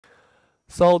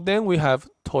So then we have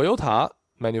Toyota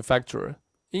manufacturer,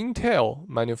 Intel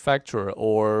manufacturer,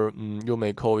 or you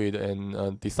may call it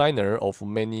an designer of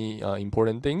many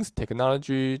important things,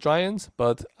 technology giants.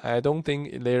 But I don't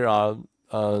think there are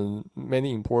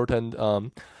many important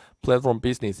platform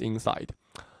business inside.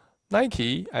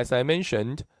 Nike, as I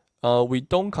mentioned, we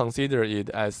don't consider it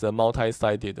as a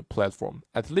multi-sided platform,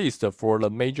 at least for the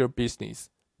major business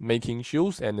making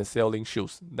shoes and selling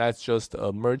shoes. That's just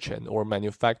a merchant or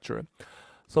manufacturer.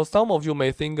 So some of you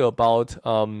may think about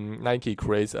Nike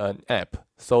creates an app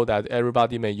so that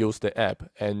everybody may use the app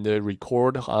and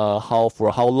record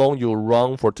how long you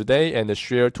run for today and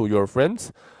share to your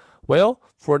friends. Well,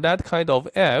 for that kind of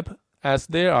app, as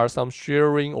there are some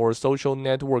sharing or social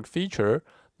network feature,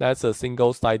 that's a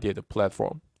single-sided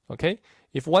platform. Okay,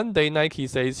 if one day Nike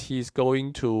says he's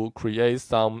going to create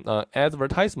some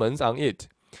advertisements on it,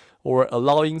 or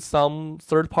allowing some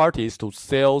third parties to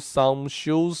sell some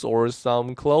shoes or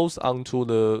some clothes onto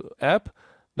the app,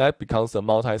 that becomes a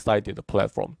multi-sided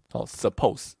platform.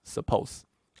 Suppose.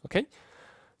 Okay,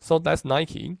 so that's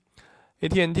Nike.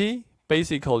 AT&T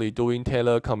basically doing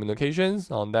telecommunications.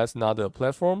 That's not a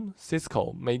platform.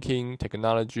 Cisco making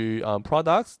technology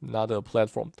products, not a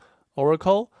platform.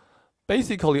 Oracle.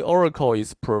 Basically, Oracle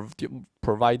is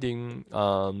providing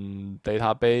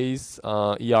database,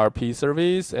 ERP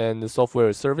service, and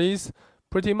software service.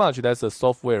 Pretty much that's a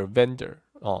software vendor,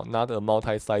 not a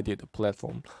multi-sided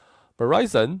platform.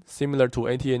 Verizon, similar to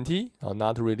AT&T,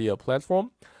 not really a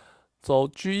platform. So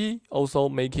GE also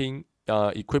making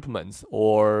equipments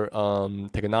or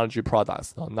technology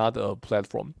products, not a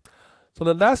platform. So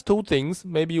the last two things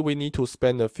maybe we need to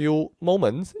spend a few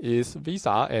moments is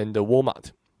Visa and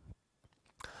Walmart.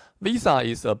 Visa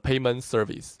is a payment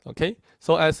service, okay?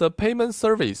 So as a payment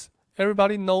service,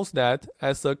 everybody knows that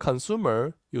as a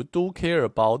consumer, you do care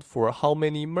about for how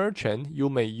many merchants you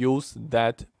may use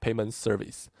that payment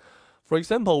service. For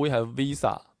example, we have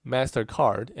Visa,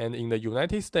 MasterCard, and in the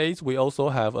United States, we also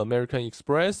have American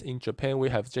Express. In Japan, we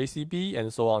have JCB,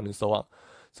 and so on and so on.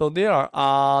 So there are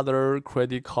other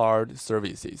credit card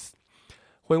services.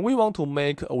 When we want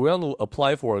to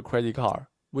apply for a credit card,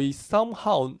 we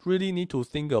somehow really need to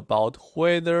think about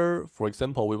whether, for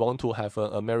example, we want to have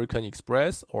an American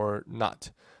Express or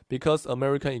not. Because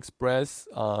American Express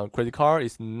credit card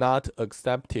is not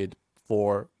accepted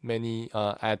for many,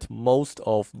 at most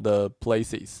of the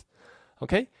places.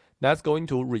 Okay, that's going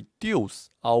to reduce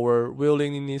our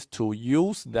willingness to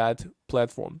use that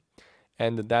platform.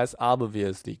 And that's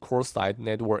obviously cross-site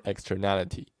network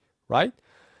externality, right?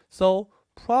 So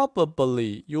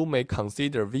probably you may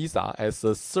consider Visa as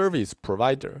a service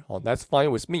provider. That's fine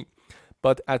with me.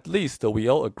 But at least we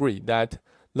all agree that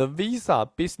the Visa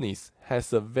business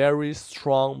has a very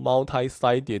strong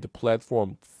multi-sided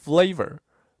platform flavor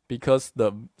because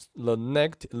the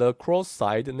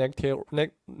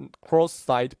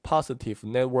cross-site positive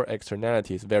network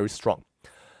externality is very strong.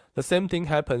 The same thing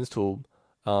happens to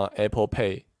Apple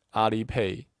Pay,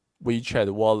 Alipay, WeChat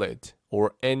Wallet,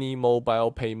 or any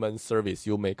mobile payment service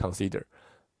you may consider.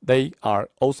 They are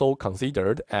also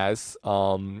considered as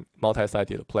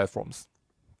multi-sided platforms.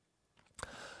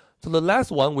 So the last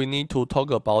one we need to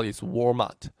talk about is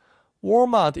Walmart.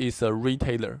 Walmart is a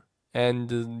retailer,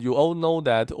 and you all know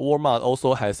that Walmart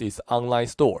also has its online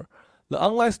store. The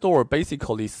online store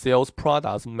basically sells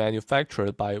products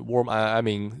manufactured by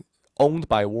Walmart, owned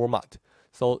by Walmart.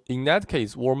 So in that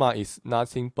case, Walmart is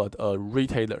nothing but a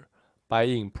retailer,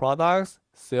 buying products,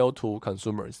 sell to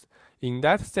consumers. In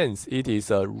that sense, it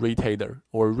is a retailer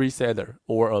or reseller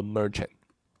or a merchant.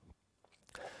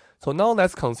 So now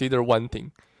let's consider one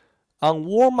thing. On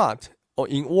Walmart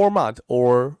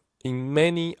or in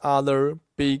many other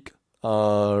big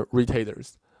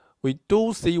retailers, we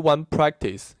do see one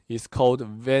practice. It's called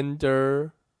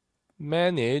vendor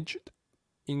managed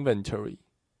inventory.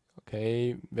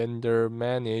 Okay, vendor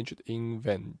managed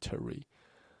inventory.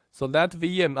 So that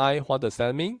VMI, what does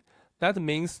that mean? That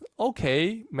means,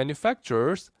 okay,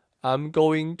 manufacturers, I'm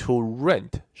going to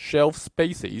rent shelf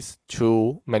spaces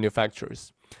to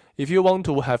manufacturers. If you want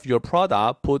to have your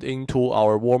product put into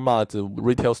our Walmart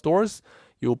retail stores,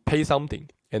 you pay something,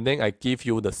 and then I give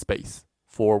you the space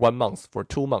for 1 month, for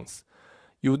 2 months.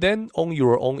 You then own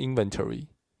your own inventory.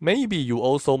 Maybe you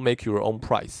also make your own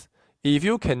price. If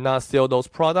you cannot sell those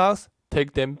products,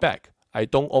 take them back. I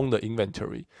don't own the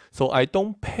inventory. So I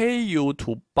don't pay you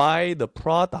to buy the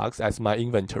products as my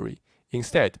inventory.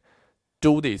 Instead,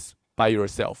 do this by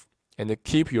yourself and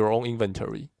keep your own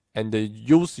inventory and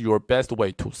use your best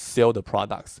way to sell the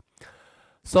products.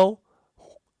 So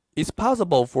it's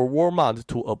possible for Walmart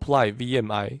to apply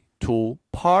VMI to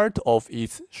part of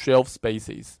its shelf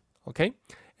spaces. Okay?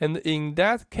 And in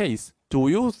that case, do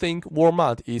you think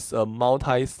Walmart is a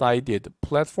multi-sided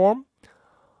platform?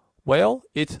 Well,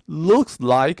 it looks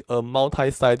like a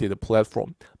multi-sided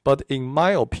platform, but in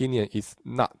my opinion, it's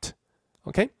not.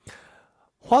 Okay?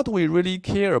 What we really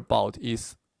care about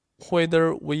is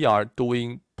whether we are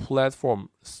doing platform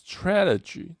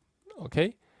strategy.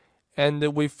 Okay? And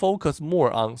we focus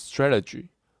more on strategy.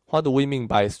 What do we mean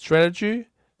by strategy?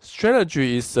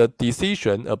 Strategy is a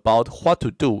decision about what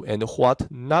to do and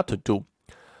what not to do.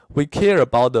 We care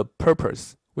about the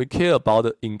purpose. We care about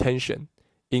the intention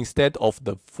instead of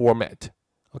the format.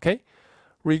 Okay?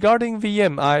 Regarding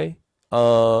VMI,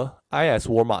 I as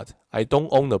Walmart, I don't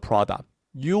own the product.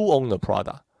 You own the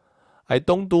product. I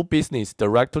don't do business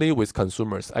directly with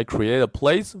consumers. I create a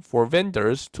place for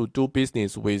vendors to do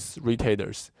business with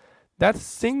retailers. That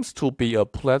seems to be a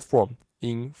platform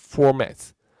in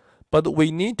formats. But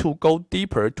we need to go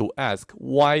deeper to ask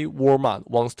why Walmart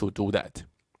wants to do that.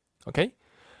 Okay?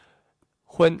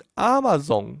 When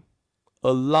Amazon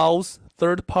allows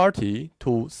third party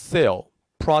to sell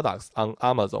products on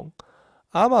Amazon,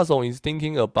 Amazon is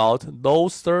thinking about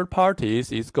those third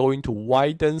parties is going to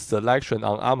widen selection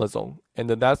on Amazon, and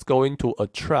that's going to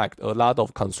attract a lot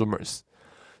of consumers.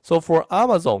 So for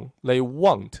Amazon, they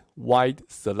want wide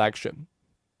selection.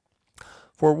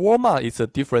 For Walmart, it's a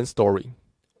different story.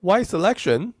 Wide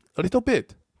selection? A little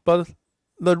bit, but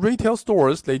the retail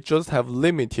stores, they just have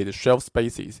limited shelf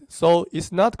spaces, so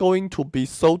it's not going to be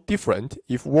so different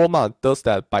if Walmart does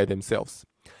that by themselves.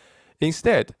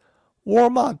 Instead,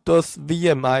 Walmart does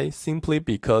VMI simply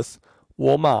because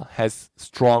Walmart has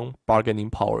strong bargaining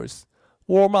powers.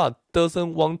 Walmart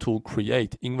doesn't want to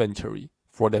create inventory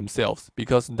for themselves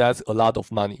because that's a lot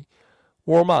of money.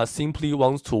 Walmart simply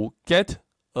wants to get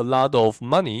a lot of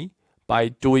money by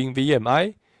doing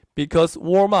VMI because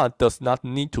Walmart does not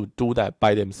need to do that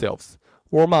by themselves.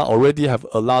 Walmart already have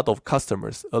a lot of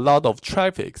customers, a lot of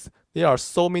traffic. There are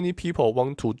so many people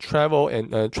want to travel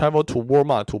and travel to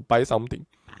Walmart to buy something.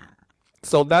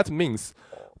 So that means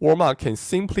Walmart can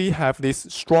simply have this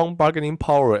strong bargaining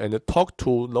power and talk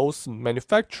to those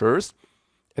manufacturers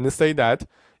and say that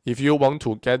if you want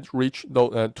to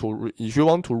if you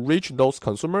want to reach those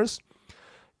consumers,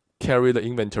 carry the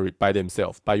inventory by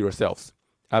yourselves.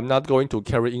 I'm not going to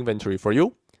carry inventory for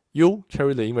you. You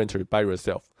carry the inventory by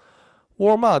yourself.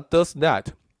 Walmart does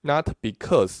that not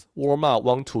because Walmart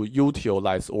want to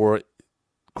utilize or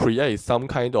create some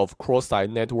kind of cross-site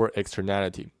network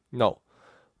externality. No.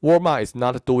 Walmart is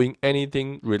not doing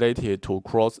anything related to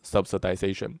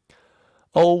cross-subsidization.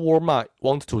 All Walmart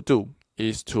wants to do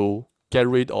is to get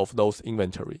rid of those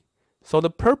inventory. So the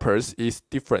purpose is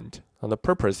different.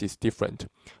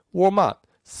 Walmart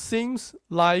seems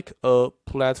like a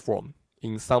platform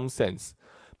in some sense,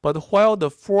 but while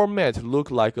the format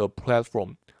looks like a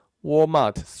platform,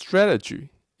 Walmart's strategy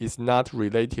is not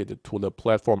related to the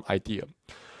platform idea.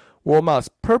 Walmart's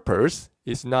purpose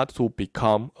is not to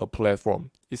become a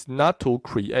platform. It's not to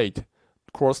create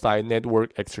cross-site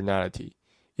network externality.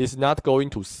 It's not going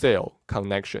to sell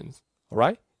connections. All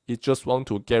right? It just wants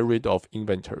to get rid of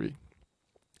inventory.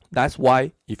 That's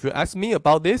why, if you ask me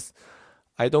about this,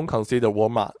 I don't consider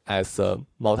Walmart as a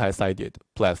multi-sided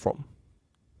platform.